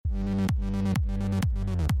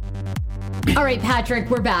All right, Patrick,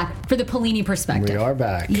 we're back for the Paolini perspective. We are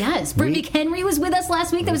back. Yes. Britt McHenry was with us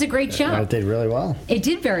last week. That was a great show. It did really well. It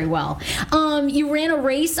did very well. You ran a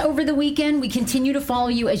race over the weekend. We continue to follow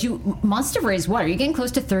you as you must have raised, what? Are you getting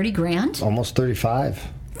close to 30 grand? Almost 35.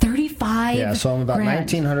 35 Yeah, so I'm about grand.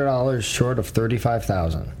 $1,900 short of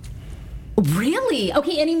 $35,000. Really?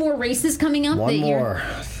 Okay, any more races coming up? One more.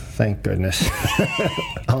 Thank goodness.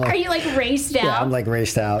 Are you like raced out? Yeah, I'm like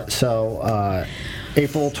raced out. So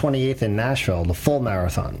April 28th in Nashville, the full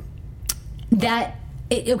marathon.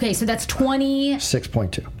 Okay, so that's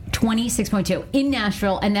 26.2. 26.2 in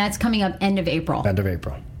Nashville, and that's coming up end of April. End of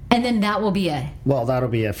April. And then that will be it. Well, that'll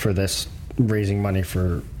be it for this, raising money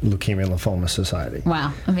for Leukemia and Lymphoma Society.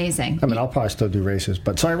 Wow, amazing. I mean, I'll probably still do races.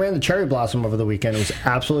 So I ran the Cherry Blossom over the weekend. It was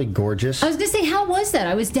absolutely gorgeous. I was going to say, how was that?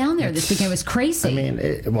 I was down there this weekend. It was crazy. I mean,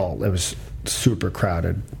 it was super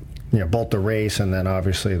crowded. Both the race and then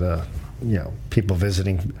obviously the, people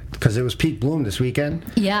visiting. Because it was peak bloom this weekend.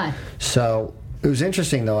 Yeah. So it was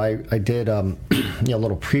interesting, though. I did a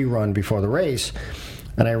little pre-run before the race.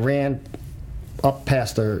 And I ran up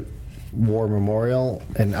past the War Memorial,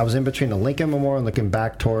 and I was in between the Lincoln Memorial looking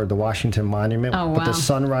back toward the Washington Monument. Oh, wow. But the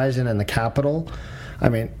sun rising and the Capitol, I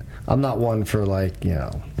mean, I'm not one for like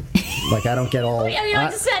I don't get all. You're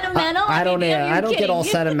not sentimental. I don't get all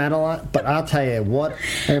sentimental. But I'll tell you what.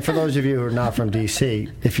 And for those of you who are not from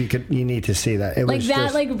DC, you need to see that. It like was that,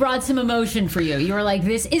 just, like brought some emotion for you. You were like,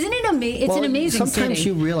 "This isn't it amazing? It's an amazing sometimes city."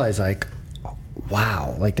 You realize like,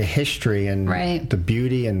 wow, like the history and the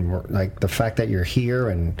beauty and like the fact that you're here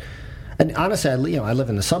and honestly, I live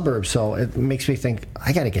in the suburbs, so it makes me think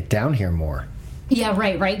I got to get down here more. Yeah,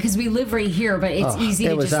 right. Because we live right here, but it's easy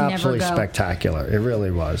to just never go. It was absolutely spectacular. It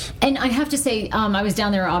really was. And I have to say, I was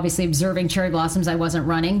down there obviously observing cherry blossoms. I wasn't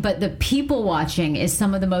running, but the people watching is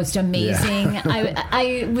some of the most amazing. Yeah.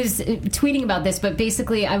 I was tweeting about this, but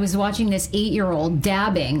basically I was watching this 8-year-old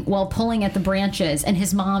dabbing while pulling at the branches, and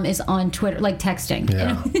his mom is on Twitter, like texting.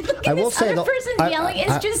 Yeah. I will say the person yelling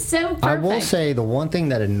is just so perfect. I will say the one thing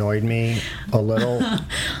that annoyed me a little,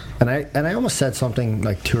 and I almost said something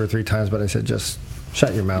like 2 or 3 times, but I said just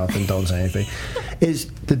shut your mouth and don't say anything, is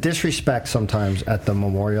the disrespect sometimes at the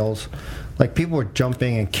memorials. Like, people were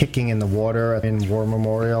jumping and kicking in the water in War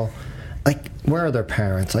Memorial. Like, where are their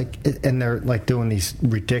parents? Like, and they're like doing these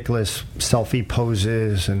ridiculous selfie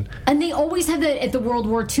poses, and they always have that at the World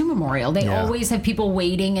War II Memorial. They always have people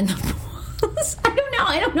waiting in the pools.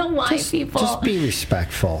 I don't know why people just be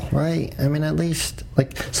respectful, right? I mean, at least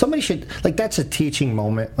like somebody should, like, that's a teaching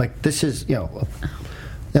moment. Like, this is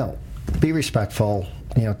be respectful.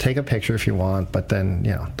 Take a picture if you want, but then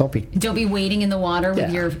don't be wading in the water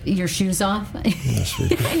with your shoes off.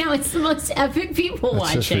 I know, it's the most epic people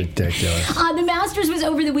watching. It's just ridiculous. The Masters was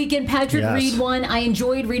over the weekend. Patrick Reed won. I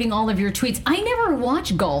enjoyed reading all of your tweets. I never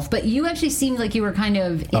watch golf, but you actually seemed like you were kind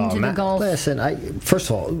of into the golf. Listen,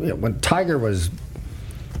 first of all, when Tiger was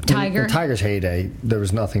in Tiger's heyday, there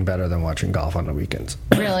was nothing better than watching golf on the weekends.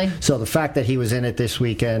 Really? So the fact that he was in it this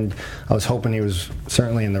weekend, I was hoping he was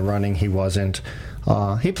certainly in the running. He wasn't.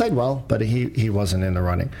 He played well, but he wasn't in the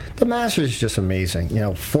running. The Masters is just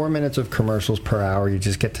amazing. 4 minutes of commercials per hour. You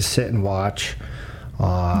just get to sit and watch.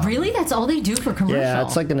 Really? That's all they do for commercial? Yeah,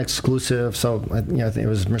 it's like an exclusive. So I think it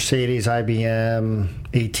was Mercedes, IBM,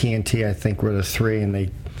 AT&T, I think, were the 3, and they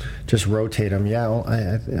just rotate them.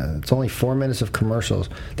 It's only 4 minutes of commercials.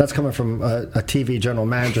 That's coming from a TV general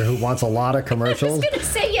manager who wants a lot of commercials. I was going to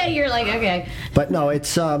say, you're like, okay. But no,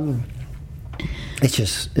 it's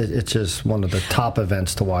just one of the top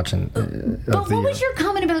events to watch. But what was your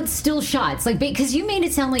comment about still shots? Like, because you made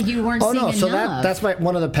it sound like you weren't seeing enough. So that's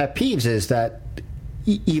one of the pet peeves is that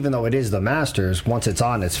even though it is the Masters, once it's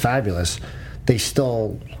on, it's fabulous. They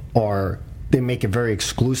still are. They make it very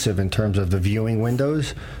exclusive in terms of the viewing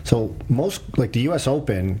windows. So most, like the U.S.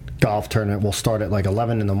 Open golf tournament will start at like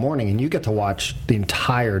 11 in the morning, and you get to watch the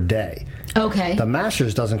entire day. Okay. The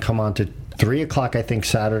Masters doesn't come on to 3 o'clock, I think,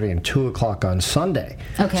 Saturday, and 2 o'clock on Sunday.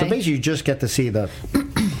 Okay. So basically, you just get to see the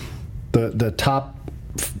top,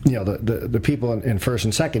 the people in first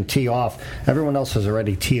and second tee off. Everyone else has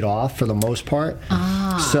already teed off for the most part.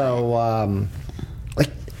 So,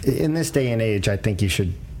 like in this day and age, I think you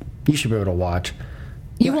should be able to watch.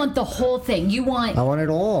 You want the whole thing. I want it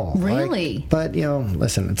all. Really? But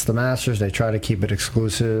listen, it's the Masters. They try to keep it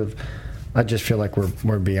exclusive. I just feel like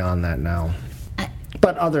we're beyond that now.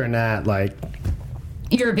 But other than that, like,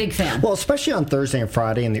 you're a big fan. Well, especially on Thursday and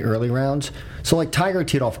Friday in the early rounds. So, like, Tiger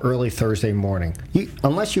teed off early Thursday morning.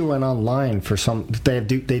 Unless you went online for some, they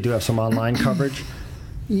do have some online coverage.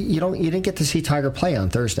 You didn't get to see Tiger play on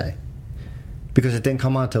Thursday because it didn't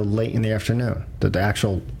come on till late in the afternoon. The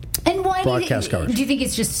actual. And why broadcast coverage. Do you think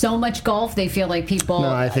it's just so much golf they feel like people?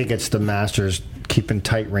 No, I think it's the Masters keeping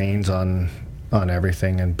tight reins on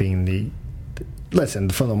everything and being the. Listen,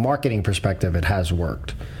 from the marketing perspective, it has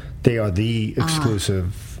worked. They are the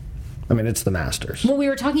exclusive. I mean, it's the Masters. Well, we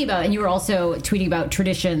were talking about, and you were also tweeting about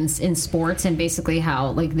traditions in sports and basically how,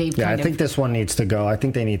 like, they've I think this one needs to go. I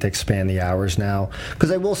think they need to expand the hours now.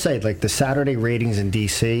 Because I will say, like, the Saturday ratings in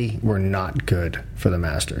D.C. were not good for the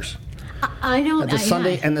Masters. I don't...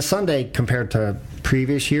 The Sunday, compared to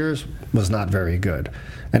previous years, was not very good.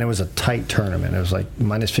 And it was a tight tournament. It was like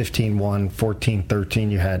minus 15-1,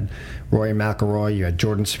 14-13. You had Rory McIlroy. You had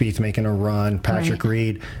Jordan Spieth making a run. Patrick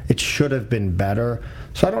Reed. It should have been better.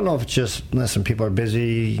 So I don't know if it's just, listen, people are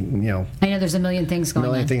busy, I know there's a million things going on.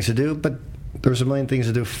 A million things to do, but there was a million things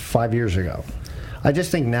to do 5 years ago. I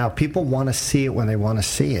just think now people want to see it when they want to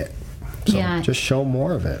see it. So just show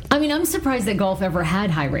more of it. I mean, I'm surprised that golf ever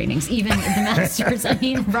had high ratings, even the Masters. I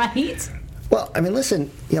mean, right? Well, I mean,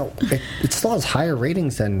 listen, it still has higher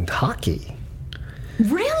ratings than hockey.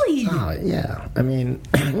 Really? Oh, yeah. I mean,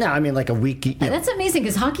 like a week. That's amazing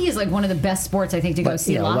because hockey is like one of the best sports I think to go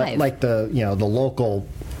see live. Like the the local.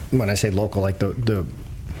 When I say local, like the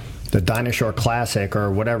Dinosaur Classic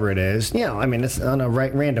or whatever it is. I mean, it's on a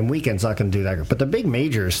random weekend. It's not going to do that good. But the big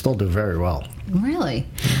majors still do very well. Really?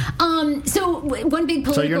 So one big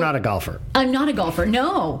political. So you're not a golfer? I'm not a golfer.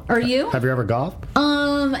 No. Are you? Have you ever golfed?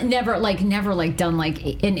 Never done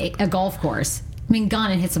like in a golf course. I mean,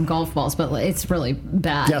 gone and hit some golf balls, but it's really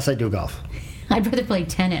bad. Yes, I do golf. I'd rather play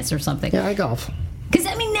tennis or something. Yeah, I golf. Because,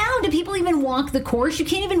 I mean, now, do people even walk the course? You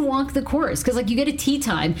can't even walk the course. Because, like, you get a tee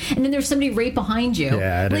time, and then there's somebody right behind you.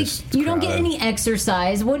 Yeah, it like, is. You don't get any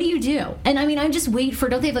exercise. What do you do? And, I mean, I just wait for,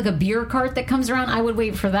 don't they have, like, a beer cart that comes around? I would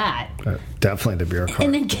wait for that. Definitely the beer cart.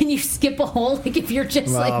 And then can you skip a hole? Like, if you're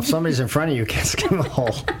just, if somebody's in front of you, you can't skip a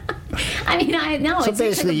hole. I mean, it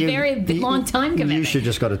takes like a very long time commitment. You should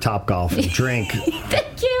just go to Top-Golf and drink.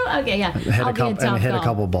 Thank you. Okay, yeah. Hit a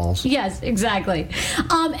couple balls. Yes, exactly.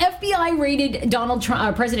 FBI raided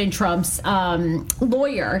President Trump's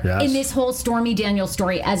lawyer in this whole Stormy Daniels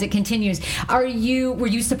story as it continues. Were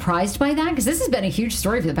you surprised by that? Because this has been a huge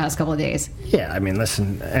story for the past couple of days. Yeah, I mean,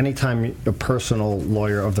 listen, anytime a personal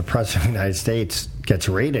lawyer of the President of the United States gets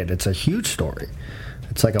raided, it's a huge story.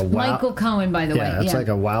 It's like a wow. Michael Cohen, by the way. Yeah, it's like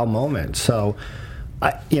a wow moment. So,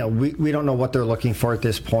 we don't know what they're looking for at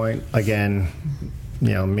this point. Again,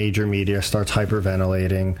 major media starts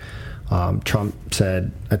hyperventilating. Trump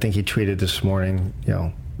said, I think he tweeted this morning,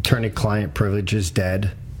 attorney-client privilege is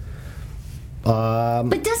dead.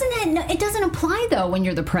 But it doesn't apply, though, when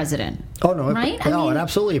you're the president. Oh, no. Right? It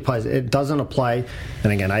absolutely applies. It doesn't apply.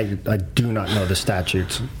 And again, I do not know the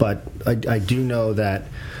statutes, but I do know that...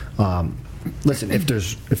 listen, if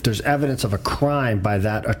there's evidence of a crime by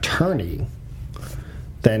that attorney,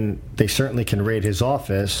 then they certainly can raid his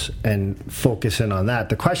office and focus in on that.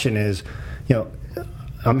 The question is,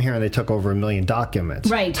 I'm hearing they took over 1 million documents.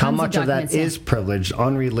 Right. How much of that is privileged,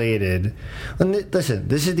 unrelated? And listen,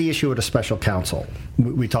 this is the issue with a special counsel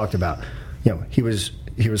we talked about. He was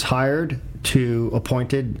appointed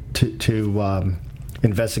to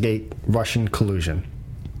investigate Russian collusion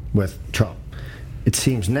with Trump. It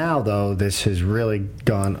seems now, though, this has really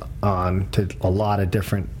gone on to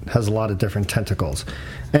has a lot of different tentacles.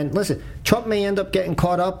 And listen, Trump may end up getting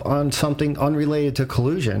caught up on something unrelated to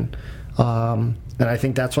collusion. And I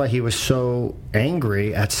think that's why he was so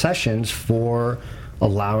angry at Sessions for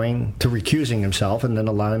recusing himself and then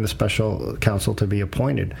allowing the special counsel to be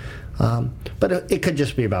appointed. But it could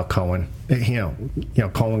just be about Cohen.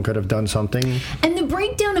 Cohen could have done something. And the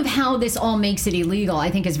breakdown of how this all makes it illegal, I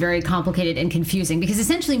think, is very complicated and confusing because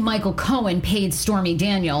essentially Michael Cohen paid Stormy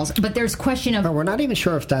Daniels, but there's question of... No, we're not even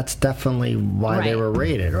sure if that's definitely why they were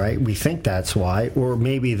raided, right? We think that's why, or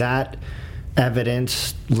maybe that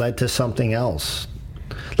evidence led to something else.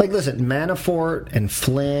 Like, listen, Manafort and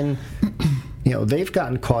Flynn, they've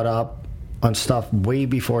gotten caught up on stuff way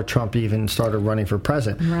before Trump even started running for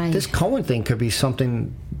president. Right. This Cohen thing could be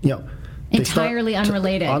something, entirely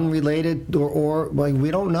unrelated. Unrelated, or we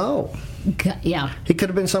don't know. Yeah. It could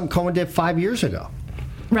have been something Cohen did 5 years ago.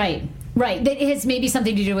 Right. That has maybe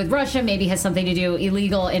something to do with Russia, maybe has something to do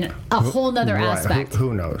illegal in a whole other aspect.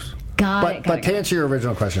 Who knows? But to answer your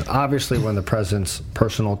original question, obviously when the president's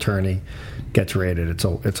personal attorney gets raided,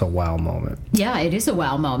 it's a wow moment. Yeah, it is a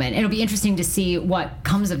wow moment. It'll be interesting to see what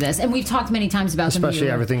comes of this. And we've talked many times about especially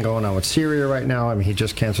everything going on with Syria right now. I mean, he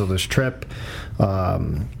just canceled his trip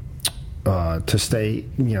to stay.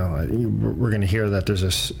 We're going to hear that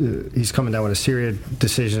he's coming down with a Syria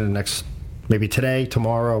decision next, maybe today,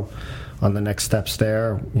 tomorrow. on the next steps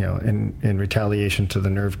there, in retaliation to the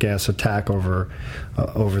nerve gas attack over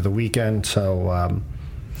the weekend. So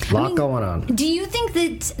a lot going on. Do you think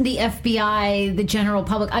that the FBI, the general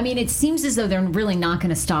public, it seems as though they're really not going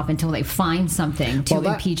to stop until they find something to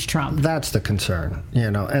impeach Trump? That's the concern,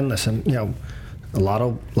 and listen, a lot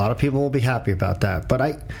of people will be happy about that.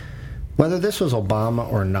 But whether this was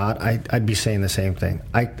Obama or not, I'd be saying the same thing.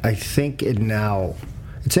 I think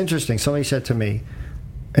it's interesting. Somebody said to me,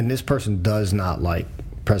 and this person does not like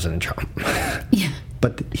President Trump. Yeah.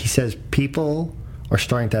 But he says people are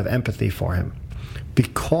starting to have empathy for him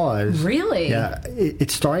because... Really? Yeah,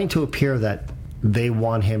 it's starting to appear that they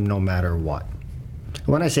want him no matter what.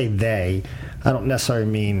 When I say they, I don't necessarily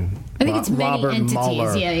mean I think it's many Robert entities.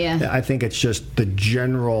 Mueller. Yeah. I think it's just the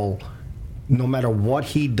general, no matter what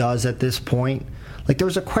he does at this point. Like there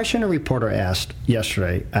was a question a reporter asked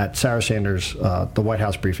yesterday at Sarah Sanders' the White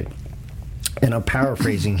House briefing. And I'm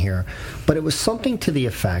paraphrasing here, but it was something to the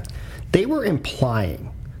effect, they were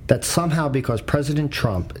implying that somehow because President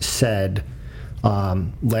Trump said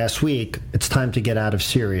last week, it's time to get out of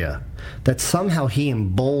Syria, that somehow he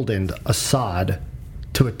emboldened Assad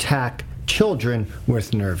to attack children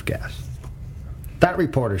with nerve gas. That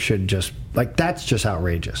reporter should just, that's just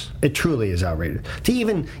outrageous. It truly is outrageous. To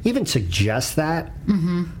even suggest that,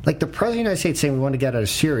 like the President of the United States saying we want to get out of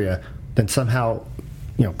Syria, then somehow...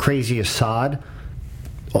 crazy Assad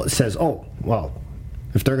says, "Oh, well,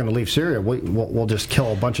 if they're going to leave Syria, we'll just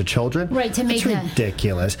kill a bunch of children." Right, to make That's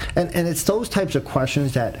ridiculous. And it's those types of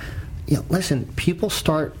questions that, listen, people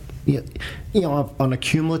start, on a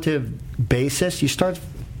cumulative basis, you start.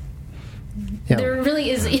 There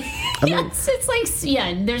really is. It's like,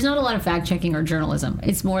 there's not a lot of fact checking or journalism.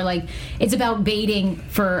 It's more like it's about baiting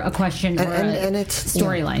for a question or a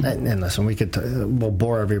storyline. And listen, we'll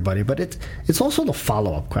bore everybody, but it's also the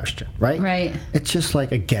follow up question, right? Right. It's just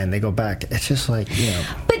like, again, they go back. It's just like,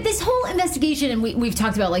 But this whole investigation, and we've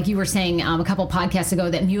talked about, like you were saying a couple podcasts ago,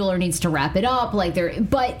 that Mueller needs to wrap it up.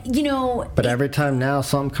 But every time now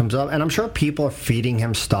something comes up, and I'm sure people are feeding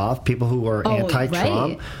him stuff. People who are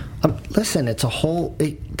anti-Trump. Right. Listen, it's a whole...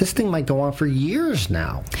 this thing might go on for years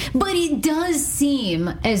now. But it does seem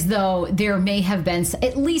as though there may have been...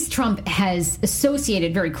 At least Trump has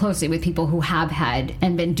associated very closely with people who have had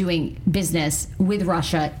and been doing business with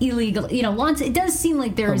Russia illegal. Lots... It does seem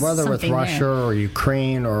like there's whether something with Russia there. or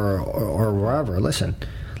Ukraine or wherever. Listen,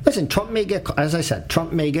 Trump may get... As I said,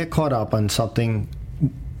 Trump may get caught up on something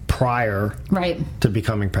prior to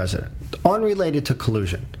becoming president, unrelated to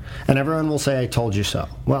collusion. And everyone will say, I told you so.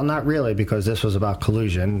 Well, not really, because this was about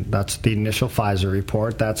collusion. That's the initial Pfizer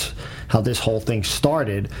report. That's how this whole thing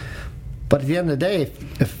started. But at the end of the day,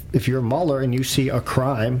 if you're Mueller and you see a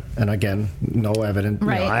crime, and again, no evidence,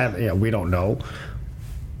 we don't know,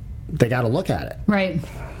 they got to look at it. Right.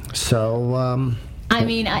 So...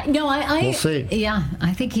 we'll see. Yeah,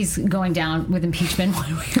 I think he's going down with impeachment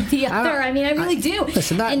one way or the other. I really do.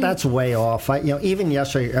 Listen, that's way off. Even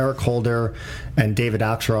yesterday, Eric Holder and David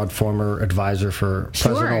Axelrod, former advisor for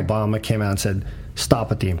President Obama, came out and said,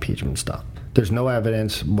 "Stop with the impeachment stuff. There's no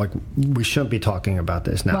evidence. Like, we shouldn't be talking about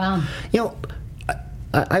this now." Wow.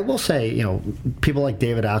 I will say, people like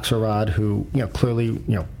David Axelrod, who clearly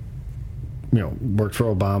worked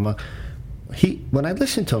for Obama. When I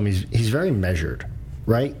listen to him, he's very measured.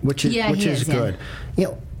 Right, which is good.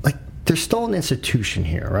 There's still an institution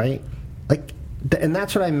here, right? And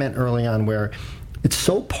that's what I meant early on, where it's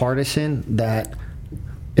so partisan that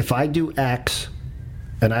if I do X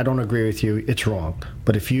and I don't agree with you, it's wrong.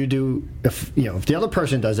 But if the other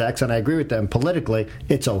person does X and I agree with them politically,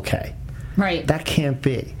 it's okay. Right. That can't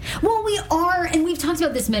be. Well, we are, and we've talked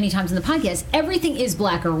about this many times in the podcast, everything is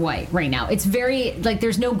black or white right now. It's very,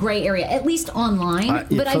 there's no gray area, at least online,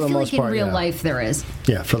 but I feel like in real life there is.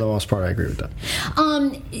 Yeah, for the most part, I agree with that.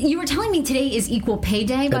 You were telling me today is Equal Pay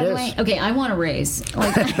Day, by the way. Okay, I want a raise.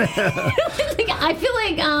 I feel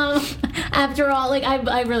like, after all,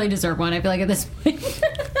 I really deserve one, I feel like, at this point.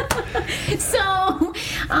 So,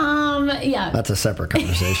 yeah. That's a separate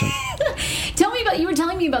conversation. You were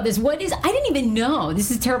telling me about this. What is... I didn't even know.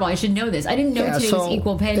 This is terrible. I should know this. I didn't know today was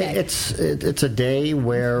Equal Pay Day. It's a day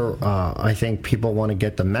where I think people want to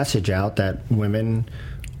get the message out that women,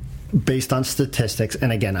 based on statistics,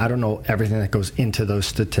 and again, I don't know everything that goes into those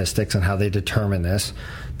statistics and how they determine this,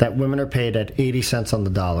 that women are paid at 80 cents on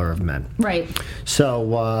the dollar of men. Right.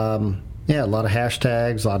 So, Yeah, a lot of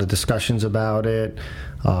hashtags, a lot of discussions about it.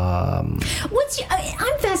 I'm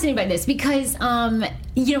fascinated by this because,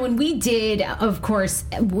 when we did Keycard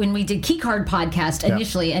podcast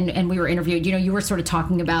initially and we were interviewed, you were sort of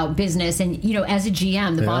talking about business and, as a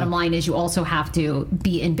GM, the bottom line is you also have to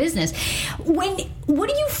be in business. What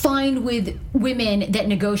do you find with women that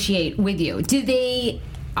negotiate with you?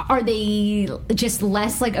 Are they just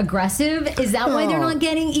less aggressive? Is that why they're not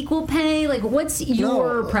getting equal pay? What's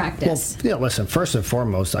your practice? Well, listen, first and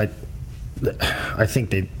foremost, I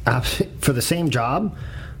think for the same job,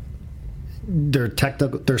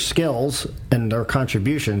 their skills and their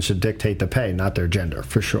contributions should dictate the pay, not their gender,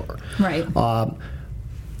 for sure. Right. But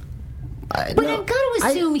I've got to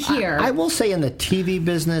assume here. I will say in the TV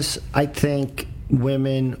business, I think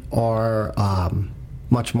women are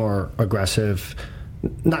much more aggressive.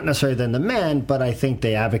 Not necessarily than the men, but I think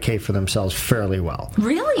they advocate for themselves fairly well.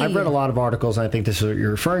 Really? I've read a lot of articles, and I think this is what you're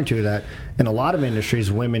referring to, that in a lot of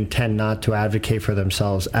industries, women tend not to advocate for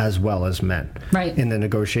themselves as well as men. Right. In the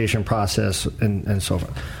negotiation process and so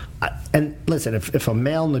forth. And listen, if a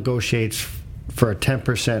male negotiates for a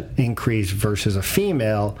 10% increase versus a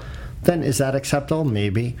female, then is that acceptable?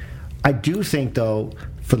 Maybe. I do think, though,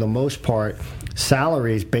 for the most part,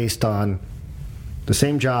 salaries based on the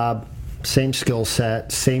same job, same skill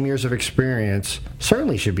set, same years of experience,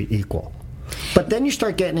 certainly should be equal. But then you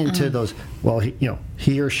start getting into those, well,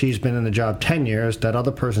 he or she's been in the job 10 years, that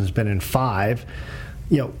other person's been in 5.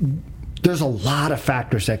 There's a lot of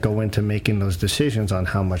factors that go into making those decisions on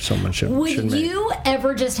how much someone should make. Would you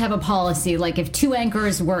ever just have a policy, like if 2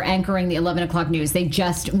 anchors were anchoring the 11 o'clock news, they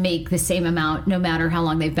just make the same amount no matter how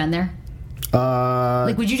long they've been there?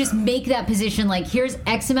 Would you just make that position here's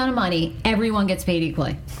X amount of money, everyone gets paid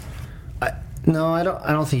equally? No, I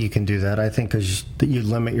don't think you can do that. I think because you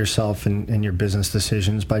limit yourself in your business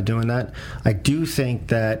decisions by doing that. I do think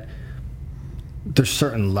that there's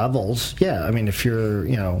certain levels. Yeah, I mean, if you're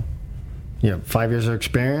 5 years of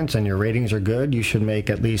experience and your ratings are good, you should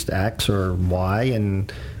make at least X or Y,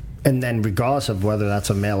 and then regardless of whether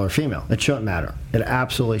that's a male or female, it shouldn't matter. It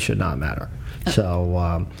absolutely should not matter.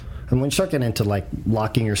 So, and when you start getting into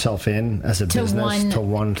locking yourself in as a business to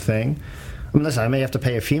one thing. I mean, listen, I may have to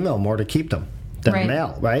pay a female more to keep them than a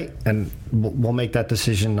male, right? And we'll make that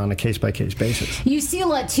decision on a case-by-case basis. You see a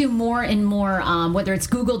lot, too, more and more, whether it's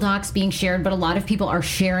Google Docs being shared, but a lot of people are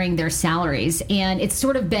sharing their salaries. And it's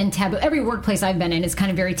sort of been taboo. Every workplace I've been in is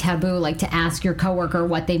kind of very taboo, to ask your coworker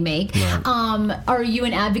what they make. Right. Are you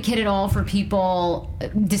an advocate at all for people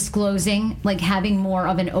disclosing, having more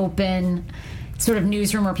of an open sort of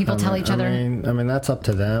newsroom where people tell each other? I mean, that's up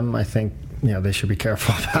to them. I think they should be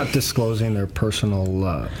careful about disclosing their personal.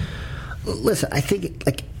 Listen, I think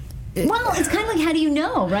well, it's kind of how do you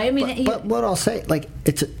know, right? I mean, but what I'll say,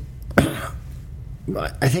 it's.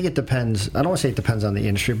 I think it depends. I don't want to say it depends on the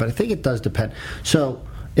industry, but I think it does depend. So,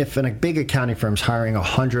 if a big accounting firm's hiring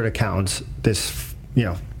 100 accountants this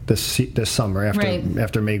summer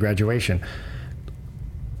after May graduation,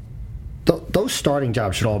 those starting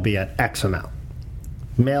jobs should all be at X amount.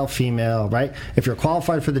 Male, female, right? If you're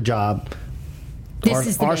qualified for the job,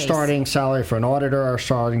 our starting salary for an auditor, our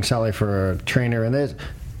starting salary for a trainer, and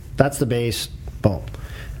that's the base. Boom.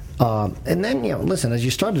 And then, listen, as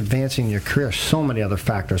you start advancing your career, so many other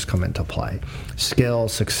factors come into play. Skill,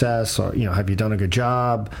 success, or, have you done a good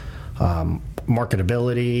job?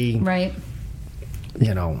 Marketability. Right.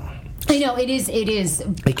 I know, it is.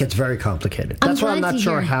 It gets very complicated. That's why I'm not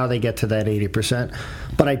sure how they get to that 80%.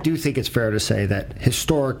 But I do think it's fair to say that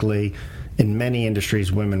historically, in many industries,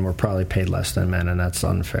 women were probably paid less than men, and that's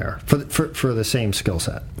unfair for the same skill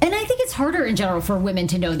set. And I think it's harder in general for women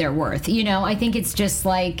to know their worth. I think it's just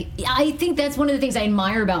I think that's one of the things I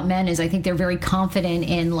admire about men is I think they're very confident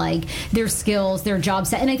in their skills, their job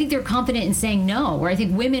set, and I think they're confident in saying no. Where I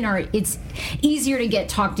think women it's easier to get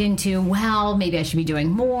talked into. Well, maybe I should be doing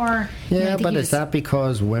more. Yeah, but is that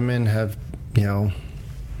because women have been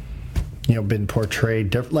portrayed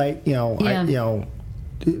differently?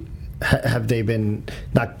 Have they been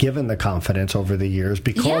not given the confidence over the years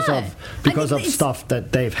because of stuff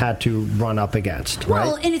that they've had to run up against?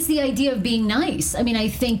 Well, right? And it's the idea of being nice. I mean, I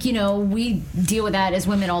think we deal with that as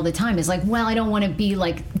women all the time. It's I don't want to be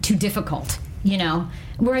too difficult.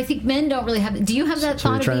 Where I think men don't really have. Do you have that thought?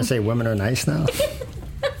 So you're trying to say women are nice now?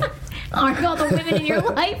 Aren't all the women in your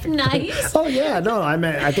life nice? Oh yeah, no. I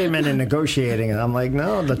think I meant in negotiating, and I'm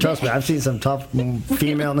no. Trust me, I've seen some tough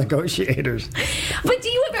female negotiators. But do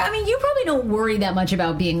you ever? I mean, you probably don't worry that much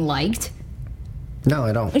about being liked. No,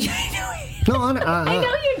 I don't. No, I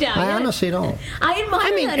know you don't. I honestly don't. I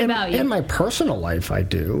admire that about you. In my personal life, I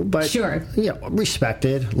do, but sure,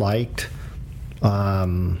 respected, liked.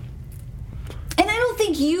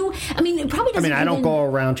 think you? I mean, it probably doesn't. I don't go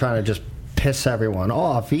around trying to just piss everyone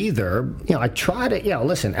off either. I try to.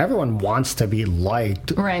 Listen, everyone wants to be liked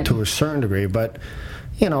to a certain degree, but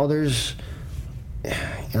there's.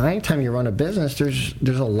 Anytime you run a business,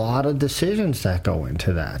 there's a lot of decisions that go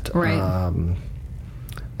into that. Right.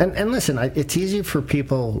 And listen, it's easy for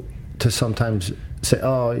people to sometimes say,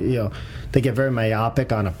 they get very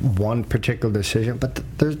myopic on one particular decision, but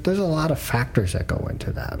there's a lot of factors that go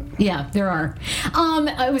into that. Yeah, there are.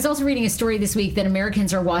 I was also reading a story this week that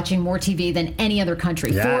Americans are watching more TV than any other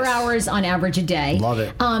country. Yes. 4 hours on average a day. Love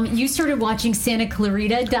it. You started watching Santa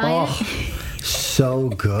Clarita Diet. Oh, so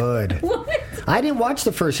good. What? I didn't watch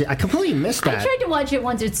the first season. I completely missed that. I tried to watch it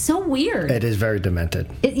once. It's so weird. It is very demented.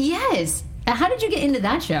 Yes. How did you get into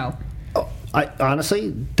that show? Honestly,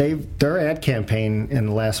 their ad campaign in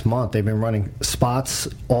the last month, they've been running spots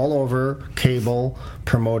all over cable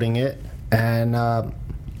promoting it, and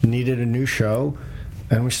needed a new show,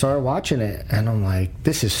 and we started watching it, and I'm like,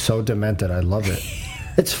 this is so demented. I love it.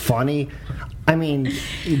 It's funny. I mean,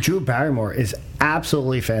 Drew Barrymore is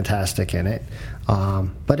absolutely fantastic in it,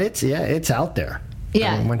 but it's out there.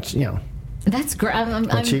 Yeah, I mean, that's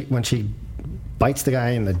great. When she bites the guy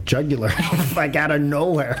in the jugular, like out of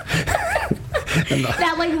nowhere.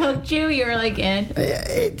 That like hooked you. You were like in.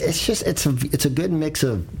 It's just it's a good mix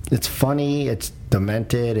of it's funny, it's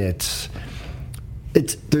demented, it's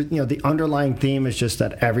the underlying theme is just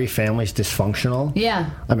that every family's dysfunctional.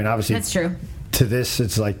 Yeah, I mean, obviously that's true. To this,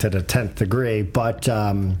 it's like to the 10th degree, but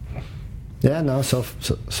so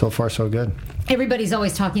far so good. Everybody's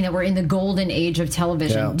always talking that we're in the golden age of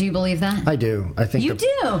television. Yeah. Do you believe that? I do. I think you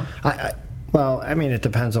do. Well, I mean, it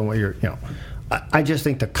depends on what you're. I just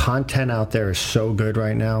think the content out there is so good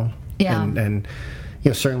right now. Yeah. And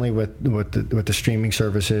certainly with the streaming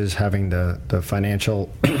services having the financial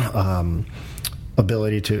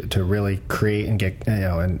ability to really create and get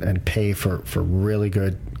and pay for really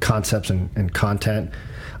good concepts and content,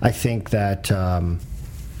 I think that I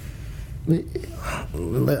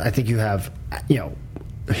think you have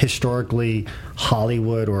historically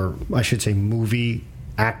Hollywood, or I should say movie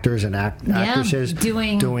actors and actresses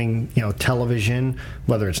doing television,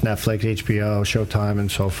 whether it's Netflix, HBO, Showtime,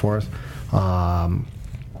 and so forth. I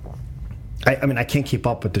mean, I can't keep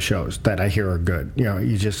up with the shows that I hear are good.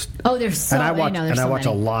 You just there's so and I watch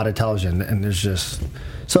a lot of television, and there's just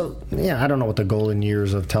I don't know what the golden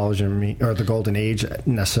years of television or the golden age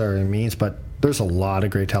necessarily means, but there's a lot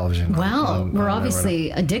of great television. Well, we're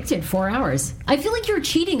obviously addicted. 4 hours. I feel like you're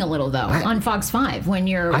cheating a little though on Fox 5 when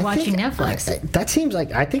you're watching Netflix. That seems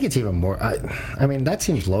like I think it's even more. I mean, that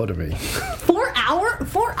seems low to me. 4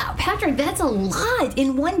 hours, Patrick. That's a lot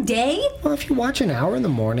in one day. Well, if you watch an hour in the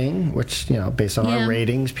morning, which based on our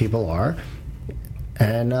ratings, people are,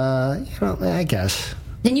 and I guess.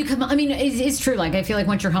 Then you come. I mean, it's true. Like I feel like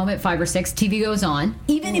once you're home at 5 or 6, TV goes on,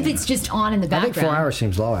 even if it's just on in the background. I think 4 hours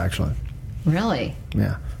seems low, actually. Really?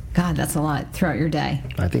 Yeah. God, that's a lot throughout your day.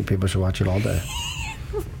 I think people should watch it all day.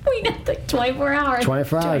 We know, like 24 hours.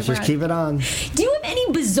 24 hours. Just keep it on. Do you have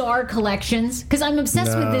any bizarre collections? Because I'm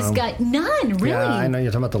obsessed with this guy. None, really. Yeah, I know you're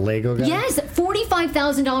talking about the Lego guy. Yes,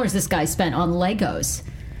 $45,000 this guy spent on Legos.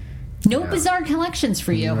 No bizarre collections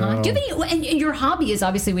for you, huh? Do you have any? And your hobby is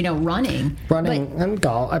obviously we know running. And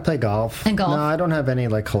golf. I play golf. And golf. No, I don't have any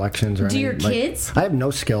collections or anything. Do your kids? I have no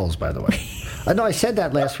skills, by the way. I know I said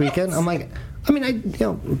that last weekend. I'm like,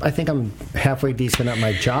 I think I'm halfway decent at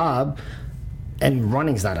my job, and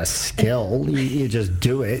running's not a skill. You just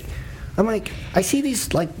do it. I'm like, I see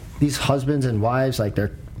these husbands and wives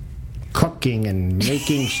they're cooking and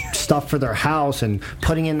making stuff for their house and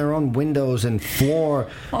putting in their own windows and floor.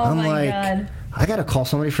 I'm God. I gotta call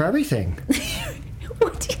somebody for everything.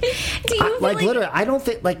 Do you literally? I don't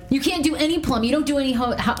think you can't do any plumbing. You don't do any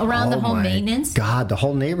around the home maintenance. God, the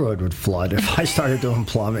whole neighborhood would flood if I started doing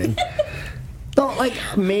plumbing. No,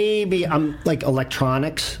 maybe I'm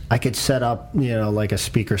electronics. I could set up, a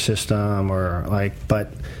speaker system or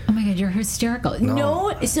but. Oh my God, you're hysterical.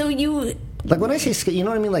 No, so you. When I say, you know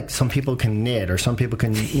what I mean? Some people can knit, or some people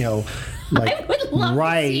can, I would love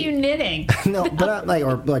to see you knitting. No, but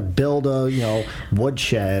or build a,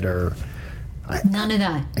 woodshed or. None of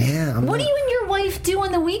that. Yeah. What do you and your wife do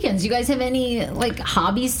on the weekends? You guys have any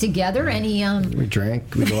hobbies together? Any? We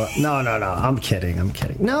drink. We go out. No. I'm kidding.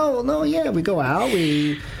 No. Yeah, we go out.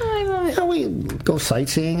 We go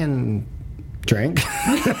sightseeing and drink.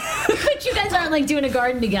 But you guys aren't doing a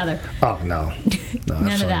garden together. Oh no.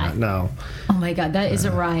 None of that. No. Oh my God, that is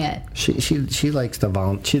a riot. She likes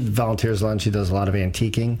to she volunteers a lot. And she does a lot of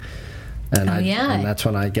antiquing, and and that's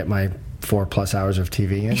when I get my 4+ hours of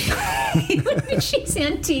TV in. She's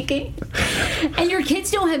antiquing. And your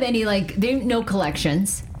kids don't have any, like, no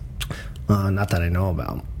collections? Not that I know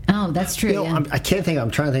about. Oh, that's true. You know, yeah. I'm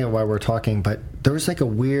trying to think of why we're talking, but there was like a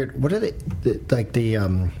weird. What are they? Like the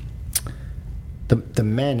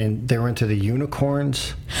men, and they were into the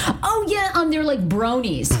unicorns. Oh yeah, they're like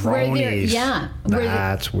bronies. Bronies.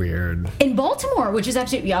 That's weird. In Baltimore, which is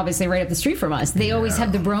actually obviously right up the street from us, they always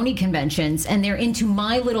have the brony conventions, and they're into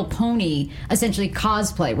My Little Pony, essentially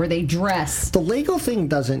cosplay, where they dress. The Lego thing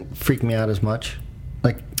doesn't freak me out as much.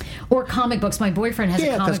 Like, or comic books. My boyfriend has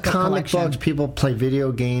a comic book collection. Books, people play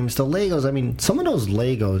video games. The Legos, I mean, some of those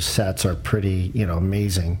Lego sets are pretty,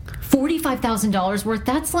 amazing. $45,000 worth.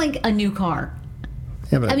 That's like a new car.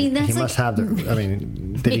 Yeah, but I mean, that's he must have the. I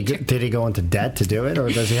mean, did he go into debt to do it, or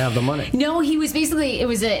does he have the money? No, he was basically. It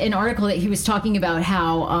was an article that he was talking about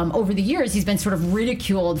how over the years he's been sort of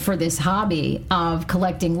ridiculed for this hobby of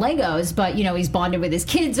collecting Legos, but he's bonded with his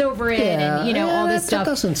kids over it, and all this stuff.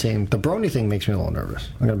 That doesn't seem. The brony thing makes me a little nervous.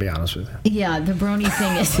 I'm going to be honest with you. Yeah, the brony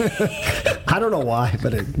thing is. I don't know why,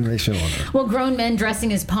 but it makes me a little nervous. Well, grown men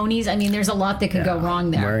dressing as ponies. I mean, there's a lot that could go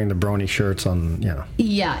wrong there. Wearing the brony shirts on,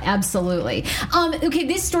 Yeah, absolutely. Okay,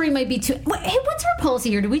 this story might be too. Hey, what's our policy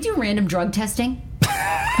here? Do we do random drug testing?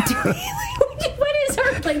 What is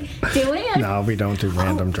our do it? No, we don't do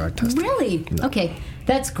random drug testing. Really? No. Okay,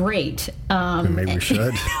 that's great. Maybe we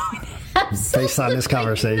should. Absolutely based on this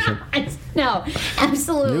conversation. Not. No,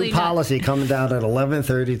 absolutely New policy coming down at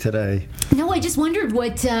 11:30 today. No, I just wondered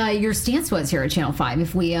what your stance was here at Channel 5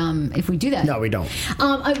 if we do that. No, we don't.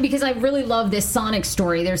 Because I really love this Sonic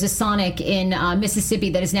story. There's a Sonic in Mississippi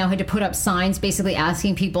that has now had to put up signs basically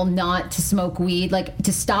asking people not to smoke weed, like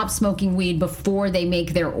to stop smoking weed before they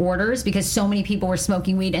make their orders, because so many people were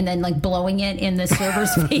smoking weed and then like blowing it in the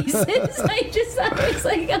servers' faces. I just thought it was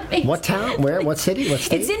like amazing. What town? Where? What city? What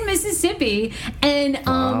state? It's in Mississippi, and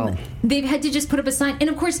wow. They've had to just put up a sign. And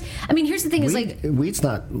of course, I mean, here's the thing: weed's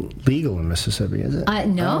not legal in Mississippi, is it? No, I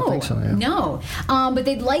don't think so. Yeah. No. But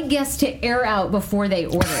they'd like guests to air out before they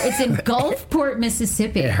order. It's in Gulfport,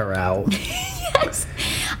 Mississippi. Air out. Yes.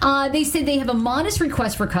 They said they have a modest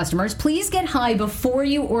request for customers. Please get high before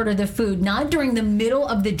you order the food, not during the middle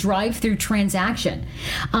of the drive-through transaction.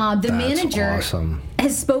 The manager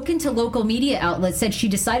has spoken to local media outlets, said she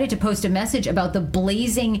decided to post a message about the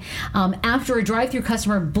blazing after a drive-through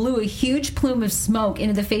customer blew a huge plume of smoke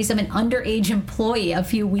into the face of an underage employee a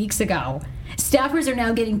few weeks ago. Staffers are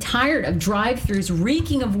now getting tired of drive-throughs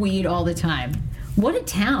reeking of weed all the time. What a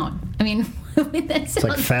town. I mean... It's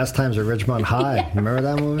like Fast Times at Ridgemont High. Yeah. Remember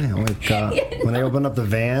that movie? When they opened up the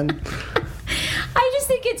van? I just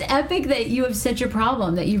think it's epic that you have such a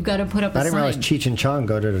problem that you've got to put up a sign. I didn't realize Cheech and Chong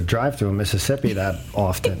go to the drive-thru in Mississippi that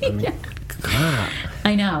often. I mean, God.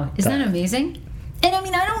 I know. Isn't that amazing? And I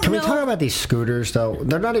mean, I don't know. Can we talk about these scooters, though?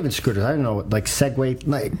 They're not even scooters. I don't know, like Segway.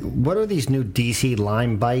 Like, what are these new DC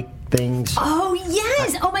Lime bike things? Oh,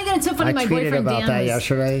 yes. Oh, my God. It's so funny. My boyfriend Dan I tweeted about that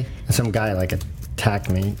yesterday. And some guy, attacked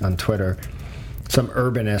me on Twitter. Some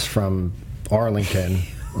urbanist from Arlington.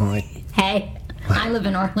 I'm like, hey, I live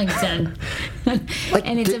in Arlington. And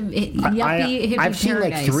it's a yuppie hippie I've seen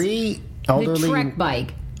paradise. Three elderly... The Trek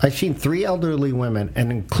bike. I've seen 3 elderly women,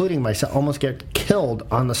 and including myself, almost get killed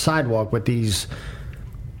on the sidewalk with these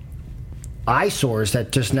eyesores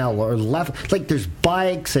that just now are left. Like, there's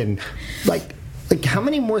bikes and, like how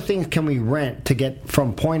many more things can we rent to get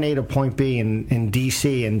from point A to point B in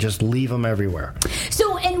D.C. and just leave them everywhere?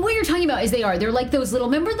 So, and what you're talking about is they're like those little,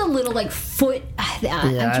 remember the little, like, foot...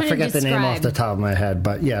 yeah, I forget the name off the top of my head,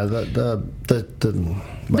 but yeah, the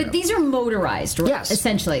But these are motorized, yes.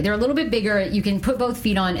 Essentially. They're a little bit bigger. You can put both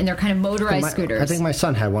feet on, and they're kind of motorized scooters. I think my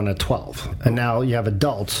son had one at 12, and now you have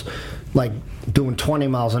adults, like, doing 20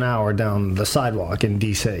 miles an hour down the sidewalk in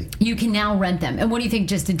D.C. You can now rent them. And what do you think,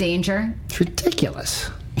 just a danger? It's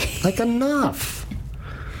ridiculous. Like, enough.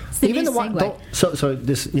 Even the one. So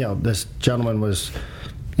this this gentleman was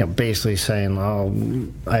basically saying, "Oh,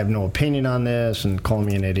 I have no opinion on this," and calling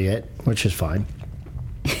me an idiot, which is fine.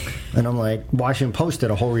 And I'm like, Washington Post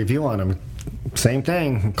did a whole review on him. Same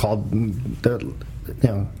thing.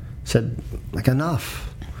 Said like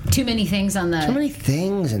enough. Too many things on the. Too many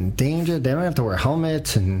things and danger. They don't have to wear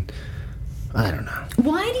helmets and. I don't know.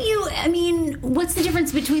 Why do you? I mean, what's the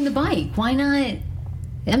difference between the bike? Why not?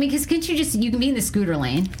 I mean, because can't you can be in the scooter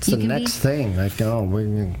lane. It's the next thing. Like, I don't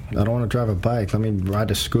want to drive a bike. Let me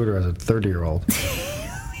ride a scooter as a 30-year-old.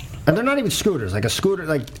 And they're not even scooters. Like a scooter,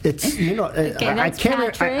 like it's okay,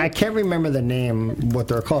 I can't remember the name, what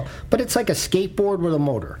they're called, but it's like a skateboard with a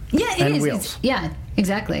motor. Yeah, it and is. wheels. Yeah,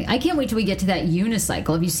 exactly. I can't wait till we get to that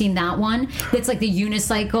unicycle. Have you seen that one? It's like the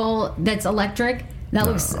unicycle that's electric. That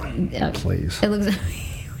looks... please. It looks...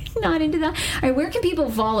 Not into that. All right, where can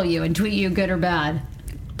people follow you and tweet you, good or bad?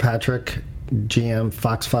 Patrick GM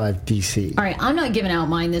Fox 5 DC. All right, I'm not giving out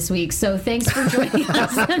mine this week, so thanks for joining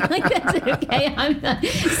us. I'm like, that's it, okay?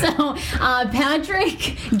 So, Patrick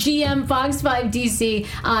GM Fox 5 DC,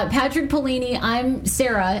 Patrick Paolini, I'm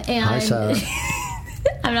Sarah, and Hi, Sarah.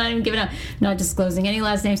 I'm not even giving out, not disclosing any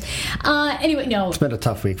last names. Anyway, no. It's been a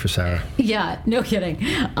tough week for Sarah. Yeah, no kidding.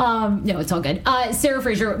 No, it's all good. Sarah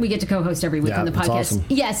Fraser, we get to co-host every week on the podcast. Awesome.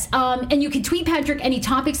 Yes, and you can tweet Patrick any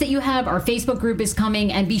topics that you have. Our Facebook group is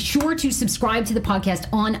coming, and be sure to subscribe to the podcast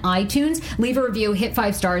on iTunes. Leave a review, hit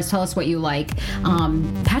 5 stars, tell us what you like.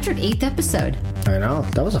 Patrick, 8th episode. I know.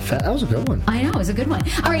 That was a good one. I know, it was a good one.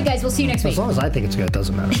 All right, guys, we'll see you next week. As long as I think it's good, it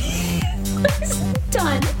doesn't matter.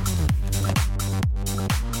 Done.